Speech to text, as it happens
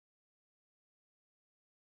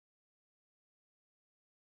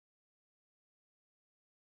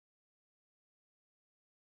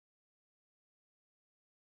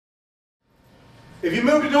If you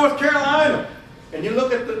move to North Carolina and you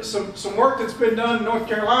look at some work that's been done in North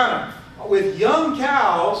Carolina with young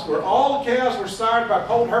cows, where all the cows were sired by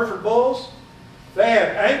polled Hereford bulls, they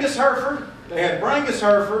had Angus Hereford, they had Brangus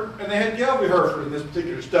Hereford, and they had Gelby Hereford in this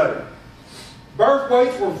particular study. Birth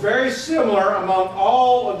weights were very similar among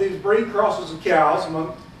all of these breed crosses of cows,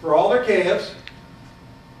 for all their calves.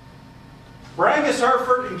 Brangus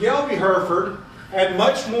Hereford and Gelby Hereford had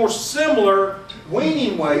much more similar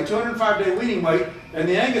weaning weight, 205-day weaning weight, than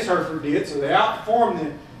the Angus Hereford did, so they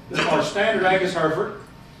outperformed our standard Angus Hereford.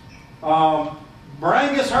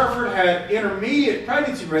 Brangus Hereford had intermediate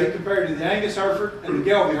pregnancy rate compared to the Angus Hereford and the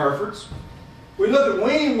Gelby Herefords. We look at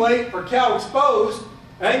weaning weight per cow exposed.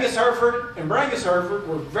 Angus Hereford and Brangus Hereford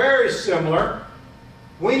were very similar.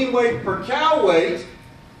 Weaning weight per cow weight,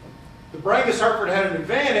 the Brangus Hereford had an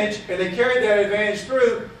advantage, and they carried that advantage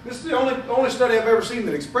through. This is the only study I've ever seen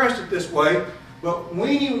that expressed it this way, but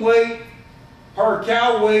weaning weight per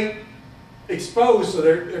cow weight exposed, so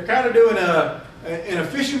they're kind of doing an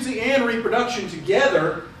efficiency and reproduction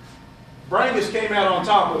together. Brangus came out on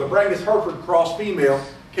top, with a Brangus Hereford cross female,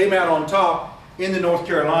 came out on top in the North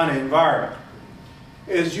Carolina environment.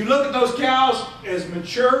 As you look at those cows as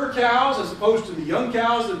mature cows as opposed to the young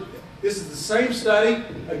cows, this is the same study.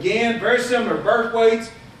 Again, very similar birth weights,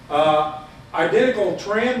 identical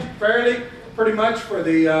trend pretty much for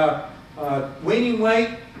the weaning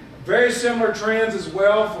weight. Very similar trends as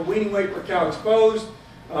well for weaning weight per cow exposed.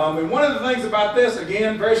 And one of the things about this,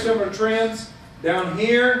 again, very similar trends down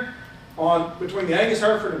here between the Angus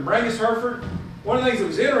Hereford and Brangus Hereford. One of the things that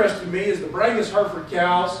was interesting to me is the Brangus Hereford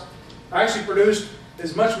cows actually produced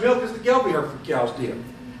as much milk as the Gelby Hereford cows did.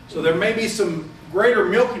 So there may be some greater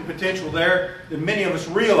milking potential there than many of us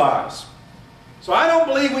realize. So I don't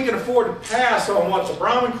believe we can afford to pass on what the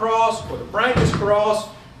Brahman cross or the Brangus cross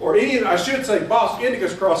or I should say Boston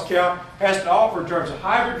Indicus cross cow has to offer in terms of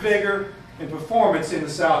hybrid vigor and performance in the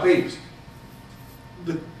Southeast.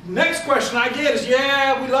 The next question I get is,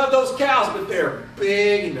 yeah, we love those cows, but they're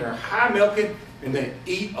big and they're high milking and they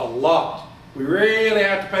eat a lot. We really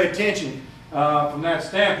have to pay attention from that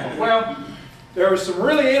standpoint. Well, there was some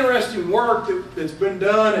really interesting work that's been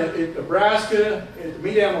done at Nebraska at the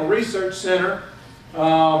Meat Animal Research Center.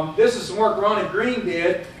 This is some work Ronnie Green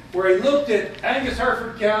did, where he looked at Angus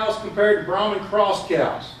Hereford cows compared to Brahman cross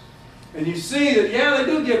cows. And you see that, yeah, they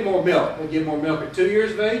do give more milk. They give more milk at 2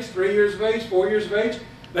 years of age, 3 years of age, 4 years of age.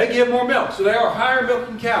 They give more milk. So they are higher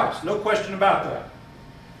milking cows. No question about that.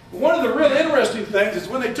 But one of the real interesting things is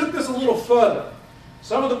when they took this a little further,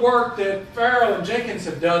 some of the work that Farrell and Jenkins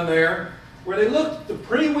have done there, where they looked at the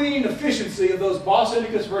pre-weaning efficiency of those Bos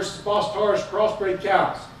Indicus versus Bos Taurus crossbred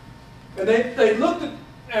cows. And they looked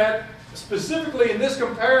at specifically in this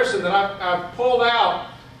comparison that I've pulled out,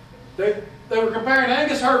 they were comparing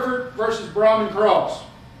Angus Hereford versus Brahman cross.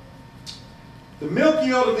 The milk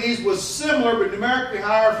yield of these was similar but numerically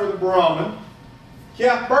higher for the Brahman.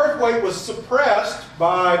 Calf birth weight was suppressed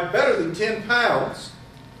by better than 10 pounds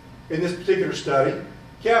in this particular study.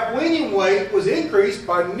 Calf weaning weight was increased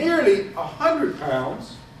by nearly 100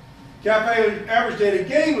 pounds. Calf average daily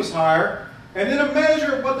gain was higher. And then a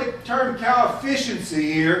measure of what they term cow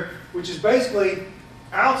efficiency here, which is basically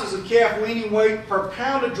ounces of calf weaning weight per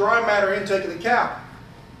pound of dry matter intake of the cow.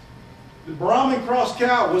 The Brahman cross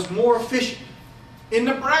cow was more efficient. In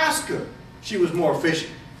Nebraska, she was more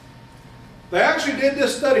efficient. They actually did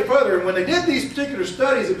this study further, and when they did these particular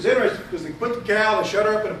studies, it was interesting because they put the cow, they shut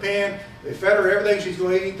her up in a pen, they fed her everything she's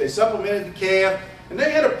going to eat, they supplemented the calf, and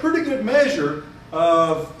they had a pretty good measure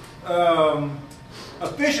of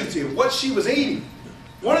efficiency of what she was eating.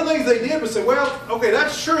 One of the things they did was say, well, okay,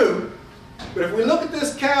 that's true, but if we look at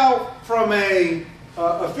this cow from a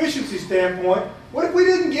efficiency standpoint, what if we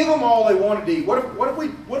didn't give them all they wanted to eat? What if we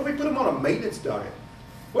put them on a maintenance diet?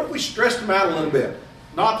 What if we stressed them out a little bit?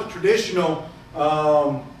 Not the traditional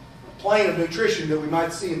plane of nutrition that we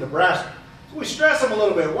might see in Nebraska. So we stress them a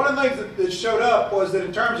little bit. One of the things that showed up was that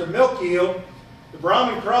in terms of milk yield, the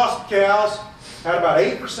Brahman cross cows had about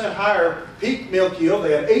 8% higher peak milk yield.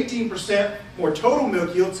 They had 18% more total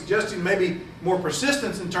milk yield, suggesting maybe more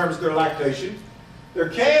persistence in terms of their lactation. Their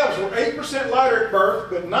calves were 8% lighter at birth,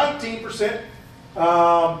 but 19%,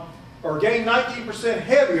 or gained 19%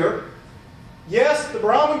 heavier. Yes, the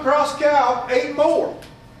Brahman cross cow ate more,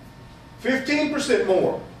 15%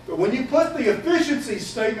 more. But when you put the efficiency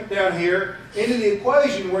statement down here into the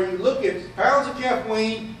equation where you look at pounds of calf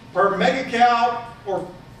wean per mega cow or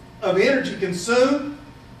of energy consumed,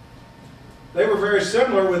 they were very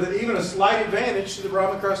similar with even a slight advantage to the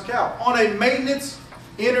Brahman cross cow on a maintenance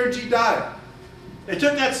energy diet. They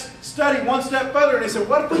took that study one step further and they said,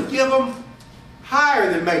 what if we give them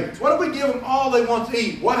higher than maintenance. What if we give them all they want to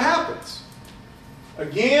eat? What happens?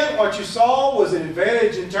 Again, what you saw was an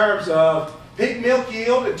advantage in terms of pig milk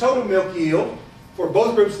yield and total milk yield for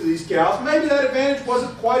both groups of these cows. Maybe that advantage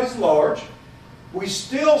wasn't quite as large. We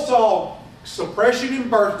still saw suppression in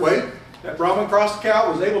birth weight. That Brahman cross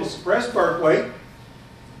cow was able to suppress birth weight.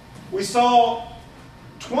 We saw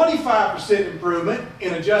 25% improvement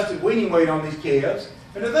in adjusted weaning weight on these calves.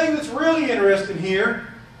 And the thing that's really interesting here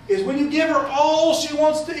is when you give her all she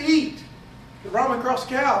wants to eat, the Brahman cross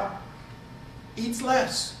cow eats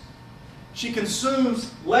less. She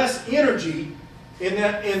consumes less energy in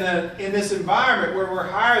this environment where we're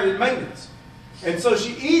higher than maintenance. And so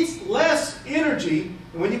she eats less energy.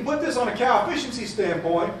 And when you put this on a cow efficiency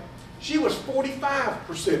standpoint, she was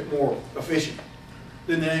 45% more efficient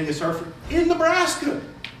than the Angus Hereford in Nebraska.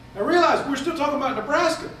 Now realize, we're still talking about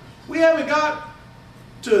Nebraska. We haven't got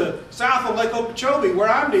to south of Lake Okeechobee, where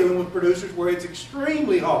I'm dealing with producers where it's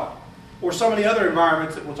extremely hot, or some of the other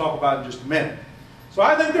environments that we'll talk about in just a minute. So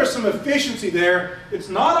I think there's some efficiency there. It's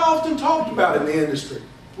not often talked about in the industry.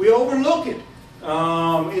 We overlook it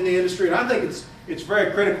in the industry, and I think it's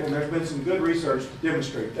very critical, and there's been some good research to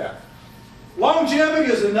demonstrate that.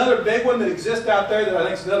 Longevity is another big one that exists out there that I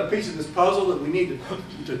think is another piece of this puzzle that we need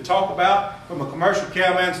to talk about from a commercial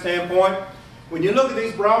cowman standpoint. When you look at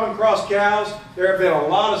these Brahman cross cows, there have been a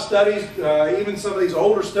lot of studies, even some of these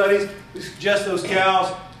older studies, that suggest those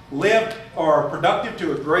cows lived or are productive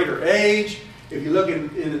to a greater age. If you look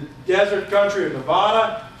in the desert country of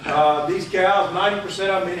Nevada, these cows, 90%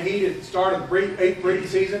 of them in heat at the start of the 8th breeding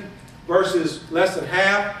season versus less than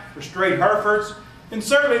half for straight Herefords. And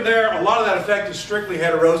certainly a lot of that effect is strictly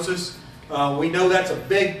heterosis. We know that's a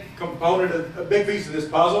big component, a big piece of this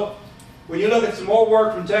puzzle. When you look at some more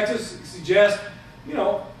work from Texas, it suggests, you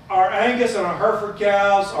know, our Angus and our Hereford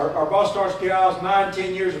cows, our Bostarch cows, 9,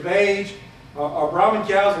 10 years of age, our Brahman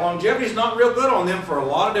cows, longevity is not real good on them for a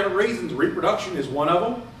lot of different reasons. Reproduction is one of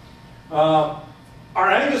them.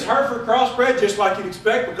 Our Angus Hereford crossbred, just like you'd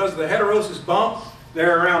expect because of the heterosis bump,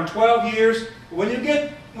 they're around 12 years. When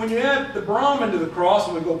you add the Brahman to the cross,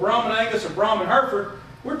 and we go Brahman Angus or Brahman Hereford,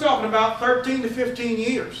 we're talking about 13 to 15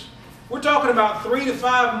 years. We're talking about 3 to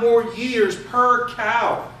 5 more years per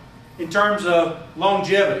cow in terms of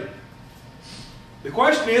longevity. The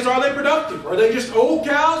question is, are they productive? Are they just old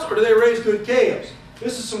cows, or do they raise good calves?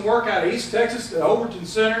 This is some work out of East Texas, the Overton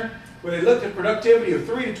Center, where they looked at productivity of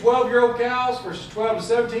 3 to 12-year-old cows versus 12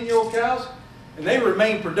 to 17-year-old cows, and they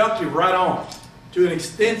remain productive right on to an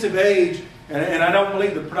extensive age, and I don't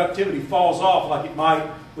believe the productivity falls off like it might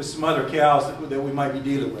with some other cows that we might be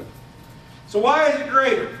dealing with. So why is it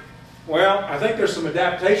greater? Well, I think there's some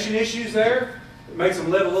adaptation issues there. It makes them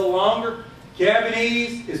live a little longer.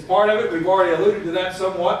 Cavities is part of it. We've already alluded to that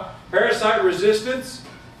somewhat. Parasite resistance.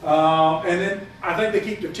 And then I think they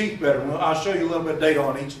keep their teeth better. I'll show you a little bit of data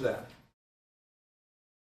on each of that.